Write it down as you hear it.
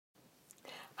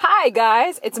Hi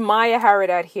guys, it's Maya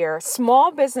Haradat here,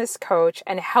 small business coach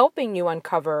and helping you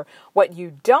uncover what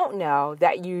you don't know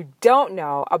that you don't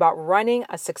know about running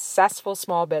a successful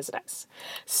small business.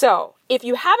 So, if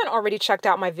you haven't already checked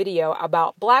out my video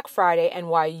about Black Friday and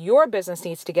why your business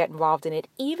needs to get involved in it,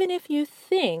 even if you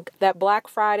think that Black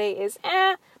Friday is,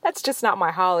 that's just not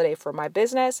my holiday for my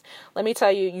business, let me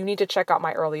tell you, you need to check out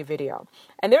my early video.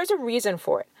 And there's a reason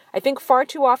for it. I think far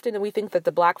too often that we think that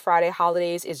the Black Friday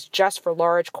holidays is just for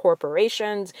large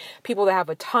corporations, people that have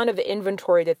a ton of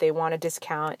inventory that they want to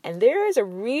discount. And there is a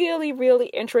really, really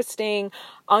interesting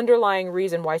underlying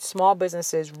reason why small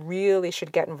businesses really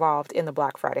should get involved in the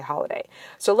Black Friday holiday.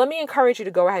 So let me encourage you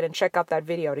to go ahead and check out that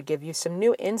video to give you some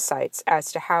new insights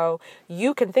as to how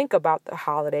you can think about the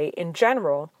holiday in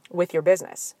general with your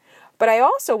business. But I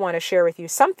also want to share with you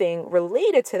something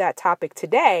related to that topic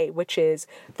today, which is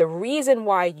the reason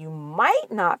why you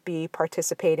might not be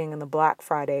participating in the Black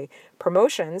Friday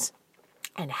promotions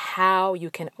and how you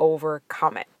can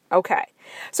overcome it. Okay,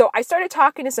 so I started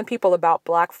talking to some people about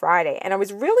Black Friday, and I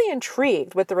was really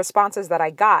intrigued with the responses that I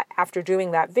got after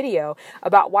doing that video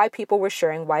about why people were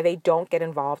sharing why they don't get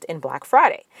involved in Black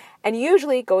Friday. And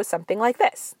usually it goes something like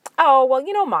this. Oh,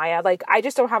 well, Maya, I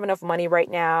just don't have enough money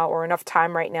right now or enough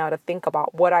time right now to think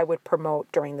about what I would promote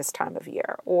during this time of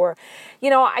year. Or,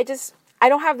 I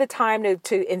don't have the time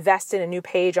to invest in a new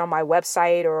page on my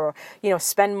website or,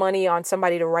 spend money on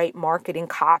somebody to write marketing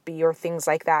copy or things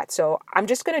like that. So I'm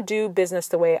just going to do business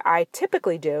the way I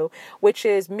typically do, which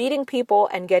is meeting people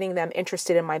and getting them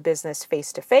interested in my business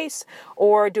face to face,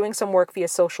 or doing some work via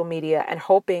social media and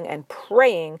hoping and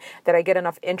praying that I get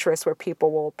enough interest where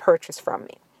people will purchase from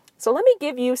me. So let me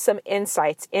give you some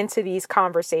insights into these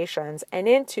conversations and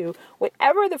into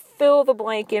whatever the fill the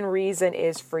blank in reason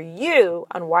is for you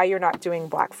on why you're not doing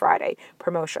Black Friday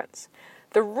promotions.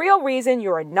 The real reason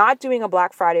you are not doing a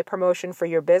Black Friday promotion for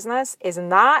your business is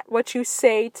not what you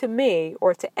say to me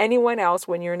or to anyone else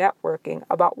when you're networking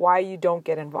about why you don't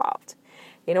get involved.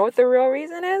 You know what the real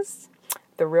reason is?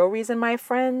 The real reason, my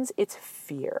friends, it's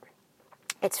fear.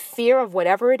 It's fear of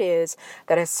whatever it is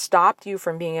that has stopped you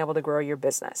from being able to grow your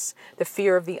business. The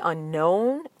fear of the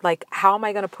unknown, like how am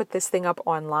I going to put this thing up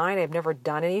online? I've never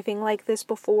done anything like this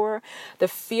before. The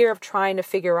fear of trying to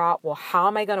figure out, well, how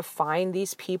am I going to find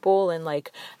these people and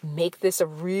make this a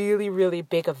really, really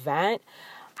big event?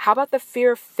 How about the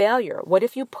fear of failure? What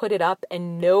if you put it up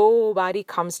and nobody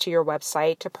comes to your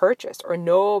website to purchase or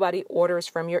nobody orders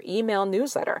from your email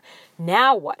newsletter?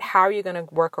 Now what? How are you going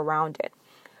to work around it?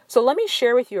 So let me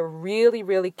share with you a really,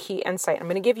 really key insight. I'm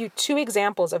going to give you 2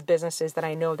 examples of businesses that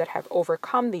I know that have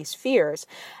overcome these fears.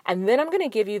 And then I'm going to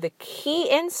give you the key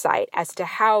insight as to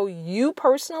how you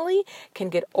personally can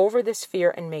get over this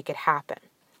fear and make it happen.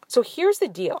 So here's the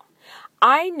deal.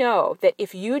 I know that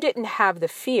if you didn't have the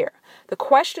fear, the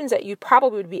questions that you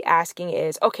probably would be asking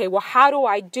is, okay, well, how do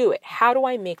I do it? How do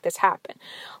I make this happen?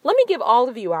 Let me give all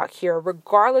of you out here,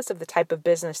 regardless of the type of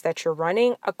business that you're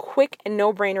running, a quick and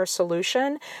no-brainer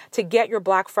solution to get your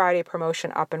Black Friday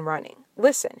promotion up and running.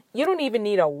 Listen, you don't even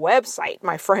need a website,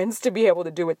 my friends, to be able to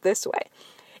do it this way.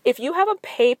 If you have a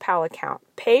PayPal account,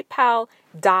 paypal.me,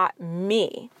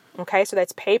 okay, so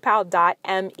that's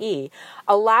paypal.me,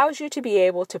 allows you to be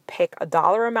able to pick a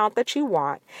dollar amount that you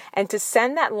want and to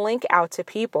send that link out to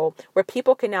people where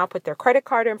people can now put their credit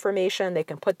card information, they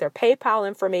can put their PayPal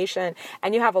information,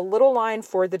 and you have a little line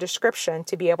for the description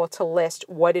to be able to list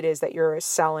what it is that you're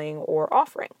selling or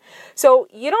offering. So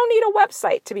you don't need a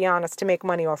website, to be honest, to make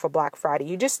money off of Black Friday.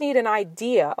 You just need an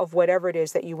idea of whatever it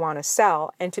is that you want to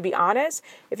sell. And to be honest,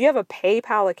 if you have a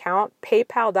PayPal account,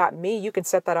 paypal.me, you can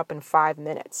set that up in 5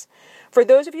 minutes. For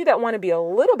those of you that want to be a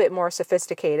little bit more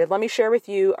sophisticated, let me share with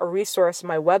you a resource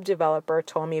my web developer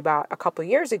told me about a couple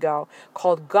years ago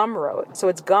called Gumroad. So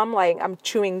it's gum like I'm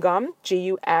chewing gum,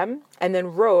 G-U-M, and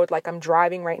then road like I'm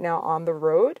driving right now on the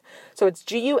road. So it's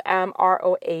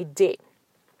G-U-M-R-O-A-D.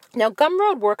 Now,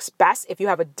 Gumroad works best if you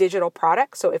have a digital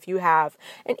product. So if you have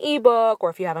an ebook or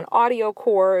if you have an audio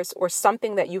course or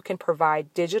something that you can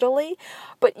provide digitally,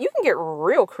 but you can get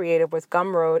real creative with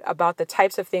Gumroad about the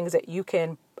types of things that you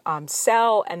can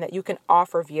sell and that you can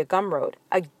offer via Gumroad.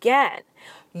 Again,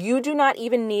 you do not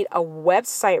even need a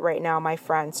website right now, my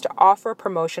friends, to offer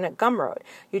promotion at Gumroad.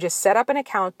 You just set up an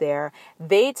account there.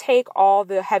 They take all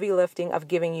the heavy lifting of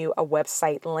giving you a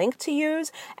website link to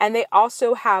use, and they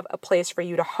also have a place for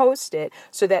you to host it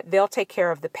so that they'll take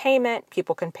care of the payment.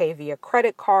 People can pay via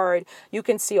credit card. You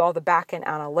can see all the back-end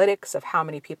analytics of how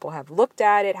many people have looked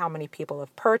at it, how many people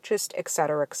have purchased, et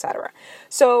cetera, et cetera.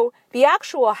 So the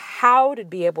actual how to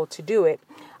be able to do it,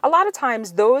 A lot of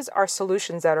times those are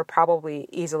solutions that are probably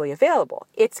easily available.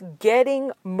 It's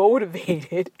getting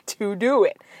motivated to do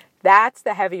it. That's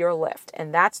the heavier lift,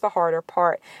 and that's the harder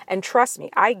part. And trust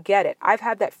me, I get it. I've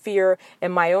had that fear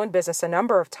in my own business a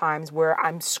number of times where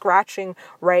I'm scratching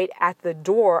right at the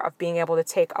door of being able to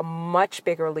take a much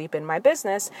bigger leap in my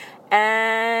business,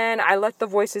 and I let the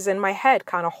voices in my head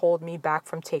kind of hold me back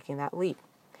from taking that leap.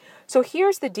 So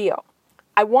here's the deal.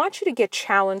 I want you to get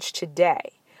challenged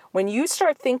today. When you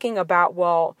start thinking about,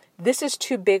 well, this is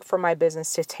too big for my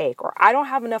business to take, or I don't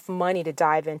have enough money to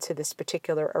dive into this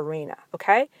particular arena,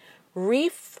 okay?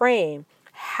 Reframe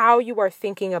how you are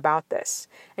thinking about this.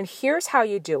 And here's how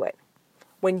you do it.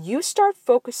 When you start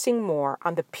focusing more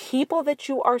on the people that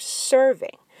you are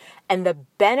serving and the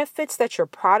benefits that your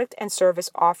product and service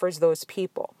offers those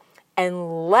people,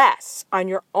 and less on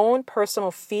your own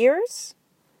personal fears,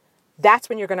 that's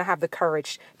when you're going to have the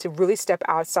courage to really step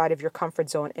outside of your comfort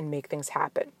zone and make things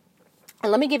happen. And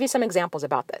let me give you some examples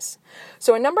about this.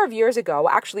 So a number of years ago,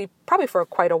 actually probably for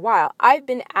quite a while, I've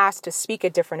been asked to speak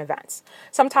at different events.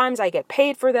 Sometimes I get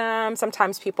paid for them.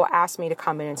 Sometimes people ask me to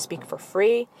come in and speak for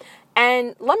free.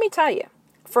 And let me tell you,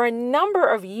 for a number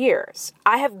of years,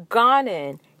 I have gone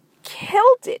in,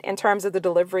 killed it in terms of the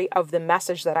delivery of the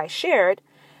message that I shared,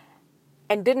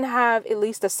 and didn't have at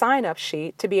least a sign-up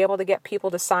sheet to be able to get people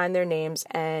to sign their names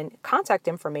and contact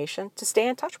information to stay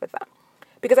in touch with them.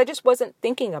 Because I just wasn't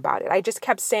thinking about it. I just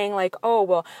kept saying like, oh,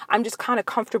 well, I'm just kind of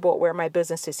comfortable where my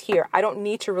business is here. I don't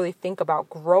need to really think about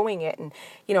growing it. And,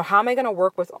 how am I going to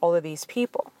work with all of these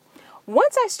people?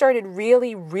 Once I started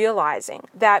really realizing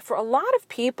that for a lot of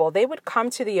people, they would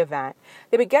come to the event,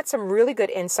 they would get some really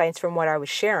good insights from what I was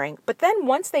sharing, but then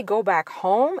once they go back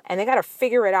home and they got to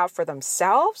figure it out for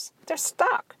themselves, they're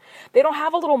stuck. They don't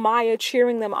have a little Maya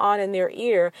cheering them on in their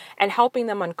ear and helping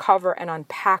them uncover and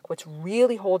unpack what's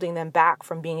really holding them back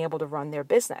from being able to run their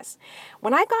business.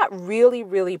 When I got really,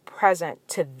 really present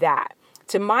to that,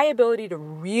 to my ability to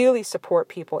really support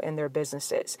people in their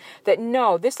businesses. That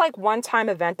no, this like one-time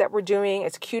event that we're doing,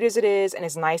 as cute as it is and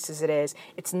as nice as it is,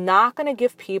 it's not going to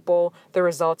give people the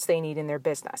results they need in their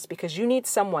business, because you need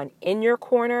someone in your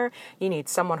corner. You need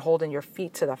someone holding your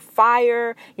feet to the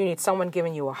fire. You need someone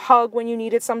giving you a hug when you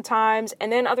need it sometimes.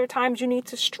 And then other times you need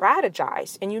to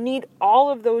strategize, and you need all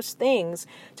of those things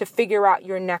to figure out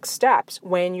your next steps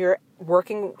when you're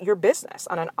working your business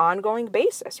on an ongoing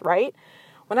basis, right?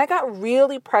 When I got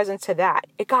really present to that,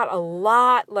 it got a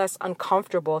lot less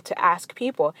uncomfortable to ask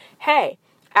people, hey,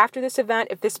 after this event,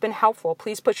 if this has been helpful,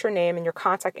 please put your name and your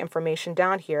contact information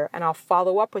down here, and I'll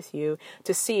follow up with you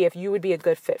to see if you would be a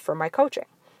good fit for my coaching.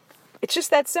 It's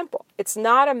just that simple. It's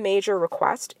not a major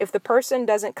request. If the person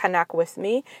doesn't connect with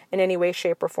me in any way,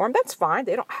 shape, or form, that's fine.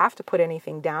 They don't have to put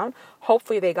anything down.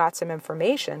 Hopefully they got some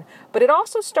information. But it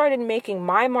also started making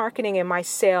my marketing and my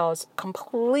sales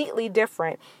completely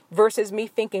different versus me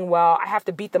thinking, well, I have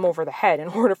to beat them over the head in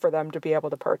order for them to be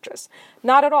able to purchase.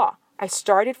 Not at all. I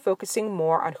started focusing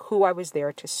more on who I was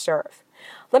there to serve.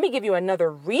 Let me give you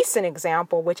another recent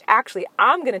example, which actually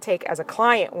I'm going to take as a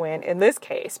client win in this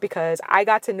case, because I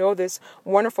got to know this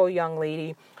wonderful young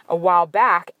lady a while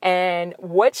back, and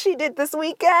what she did this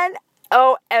weekend,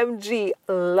 OMG,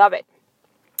 love it.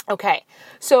 Okay,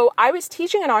 so I was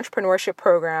teaching an entrepreneurship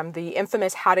program, the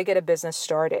infamous How to Get a Business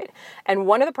Started. And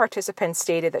one of the participants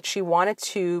stated that she wanted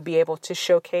to be able to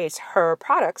showcase her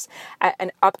products at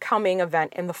an upcoming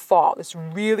event in the fall. This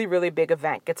really, really big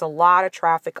event. Gets a lot of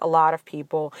traffic, a lot of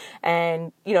people,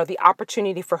 and, the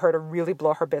opportunity for her to really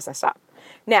blow her business up.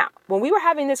 Now, when we were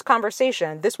having this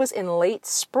conversation, this was in late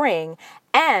spring,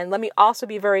 and let me also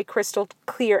be very crystal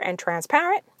clear and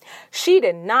transparent. She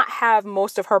did not have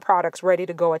most of her products ready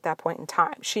to go at that point in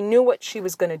time. She knew what she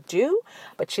was going to do,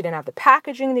 but she didn't have the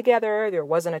packaging together. There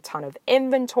wasn't a ton of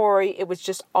inventory. It was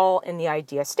just all in the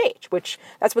idea stage, which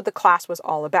that's what the class was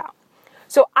all about.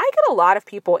 So I get a lot of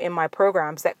people in my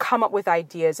programs that come up with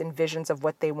ideas and visions of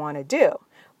what they want to do,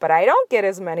 but I don't get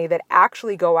as many that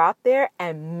actually go out there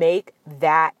and make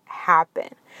that happen.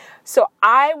 So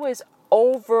I was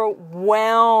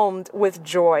overwhelmed with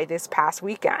joy this past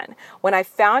weekend when I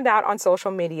found out on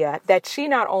social media that she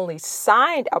not only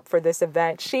signed up for this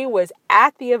event, she was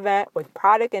at the event with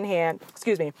product in hand,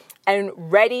 and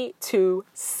ready to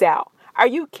sell. Are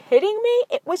you kidding me?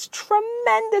 It was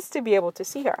tremendous to be able to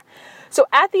see her. So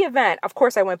at the event, of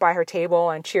course, I went by her table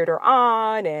and cheered her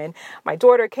on, and my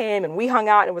daughter came and we hung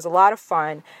out, and it was a lot of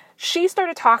fun. She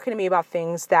started talking to me about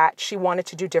things that she wanted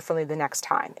to do differently the next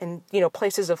time. And,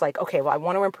 places of like, okay, well, I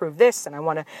want to improve this, and I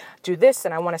want to do this,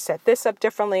 and I want to set this up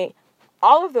differently.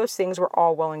 All of those things were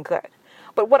all well and good.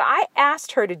 But what I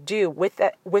asked her to do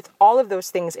with all of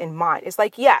those things in mind is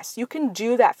like, yes, you can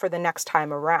do that for the next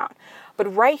time around.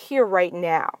 But right here, right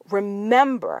now,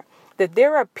 remember that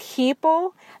there are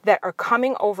people that are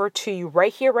coming over to you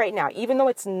right here, right now, even though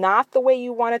it's not the way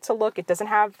you want it to look. It doesn't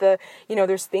have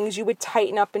there's things you would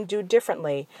tighten up and do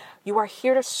differently. You are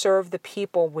here to serve the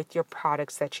people with your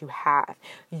products that you have.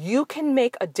 You can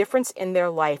make a difference in their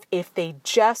life if they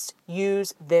just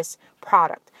use this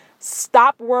product.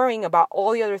 Stop worrying about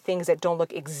all the other things that don't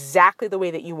look exactly the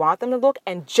way that you want them to look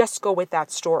and just go with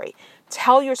that story.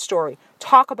 Tell your story.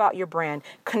 Talk about your brand.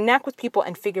 Connect with people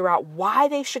and figure out why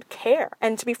they should care.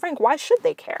 And to be frank, why should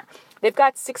they care? They've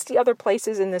got 60 other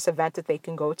places in this event that they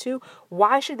can go to.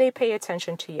 Why should they pay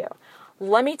attention to you?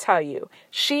 Let me tell you,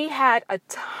 she had a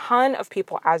ton of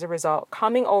people as a result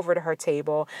coming over to her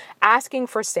table, asking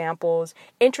for samples,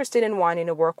 interested in wanting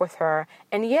to work with her.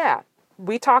 And yeah,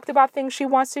 we talked about things she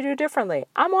wants to do differently.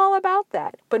 I'm all about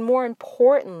that. But more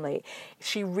importantly,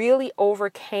 she really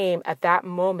overcame at that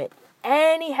moment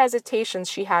any hesitations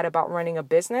she had about running a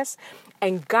business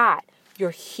and you're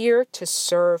here to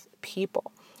serve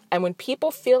people. And when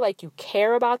people feel like you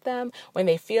care about them, when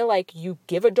they feel like you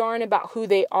give a darn about who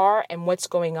they are and what's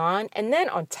going on, and then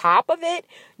on top of it,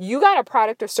 you got a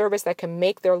product or service that can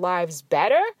make their lives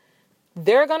better,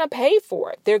 they're going to pay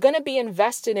for it. They're going to be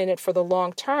invested in it for the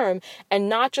long term and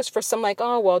not just for some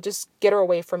just get her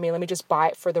away from me. Let me just buy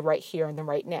it for the right here and the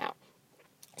right now.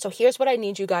 So here's what I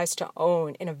need you guys to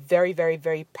own in a very, very,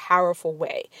 very powerful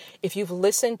way. If you've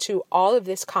listened to all of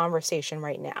this conversation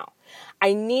right now,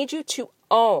 I need you to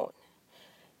own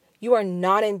you are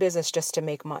not in business just to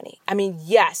make money. I mean,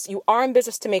 yes, you are in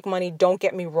business to make money. Don't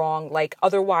get me wrong.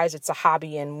 Otherwise it's a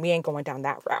hobby and we ain't going down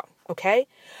that route. Okay.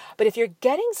 But if you're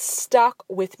getting stuck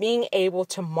with being able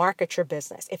to market your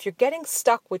business, if you're getting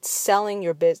stuck with selling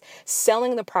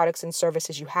the products and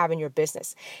services you have in your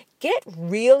business, get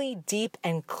really deep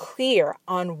and clear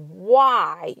on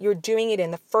why you're doing it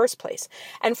in the first place.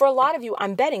 And for a lot of you,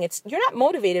 I'm betting you're not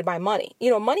motivated by money.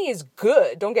 Money is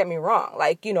good. Don't get me wrong.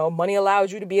 Money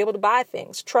allows you to be able to buy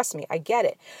things. Trust me, I get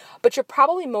it. But you're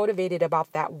probably motivated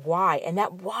about that why, and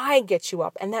that why gets you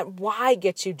up, and that why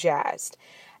gets you jazzed.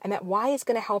 And that why is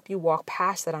going to help you walk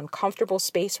past that uncomfortable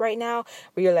space right now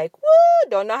where you're like, woo,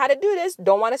 don't know how to do this.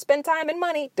 Don't want to spend time and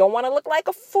money. Don't want to look like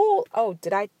a fool. Oh,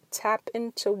 did I tap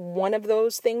into one of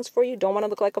those things for you? Don't want to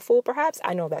look like a fool, perhaps?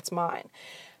 I know that's mine.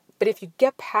 But if you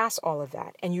get past all of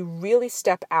that and you really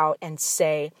step out and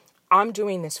say, I'm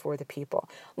doing this for the people.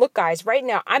 Look, guys, right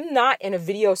now, I'm not in a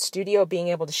video studio being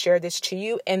able to share this to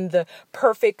you in the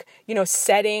perfect,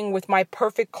 setting with my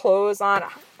perfect clothes on.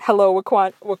 Hello,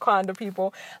 Wakanda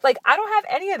people. I don't have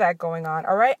any of that going on,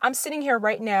 all right? I'm sitting here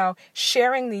right now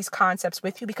sharing these concepts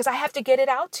with you because I have to get it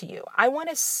out to you. I want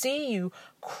to see you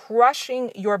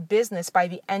crushing your business by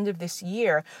the end of this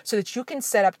year so that you can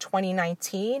set up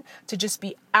 2019 to just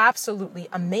be absolutely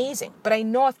amazing. But I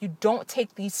know if you don't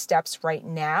take these steps right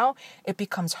now, it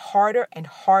becomes harder and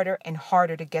harder and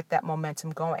harder to get that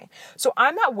momentum going. So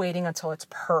I'm not waiting until it's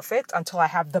perfect, until I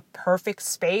have the perfect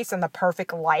space and the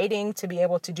perfect lighting to be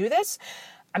able to do this.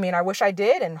 I mean, I wish I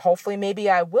did, and hopefully maybe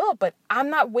I will, but I'm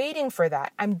not waiting for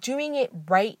that. I'm doing it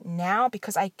right now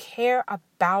because I care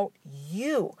about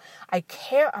you. I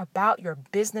care about your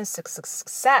business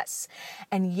success.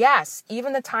 And yes,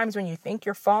 even the times when you think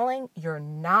you're falling, you're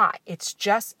not. It's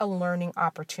just a learning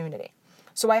opportunity.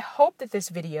 So I hope that this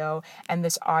video and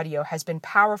this audio has been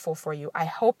powerful for you. I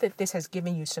hope that this has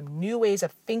given you some new ways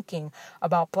of thinking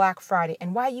about Black Friday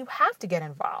and why you have to get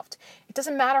involved. It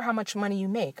doesn't matter how much money you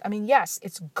make. I mean, yes,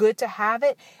 it's good to have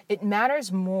it. It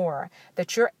matters more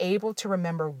that you're able to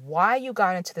remember why you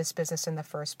got into this business in the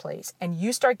first place and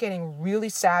you start getting really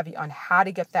savvy on how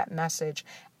to get that message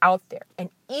out there.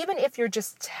 And even if you're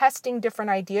just testing different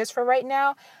ideas for right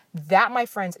now, that, my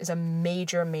friends, is a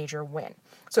major, major win.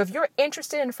 So if you're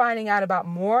interested in finding out about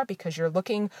more because you're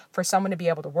looking for someone to be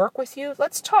able to work with you,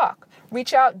 let's talk.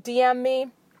 Reach out, DM me.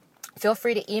 Feel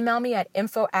free to email me at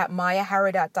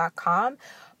info@mayaharradat.com.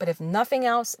 But if nothing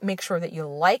else, make sure that you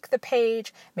like the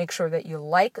page, make sure that you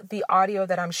like the audio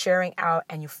that I'm sharing out,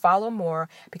 and you follow more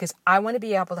because I want to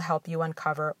be able to help you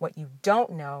uncover what you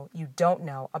don't know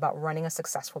about running a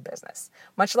successful business.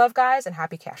 Much love, guys, and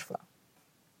happy cash flow.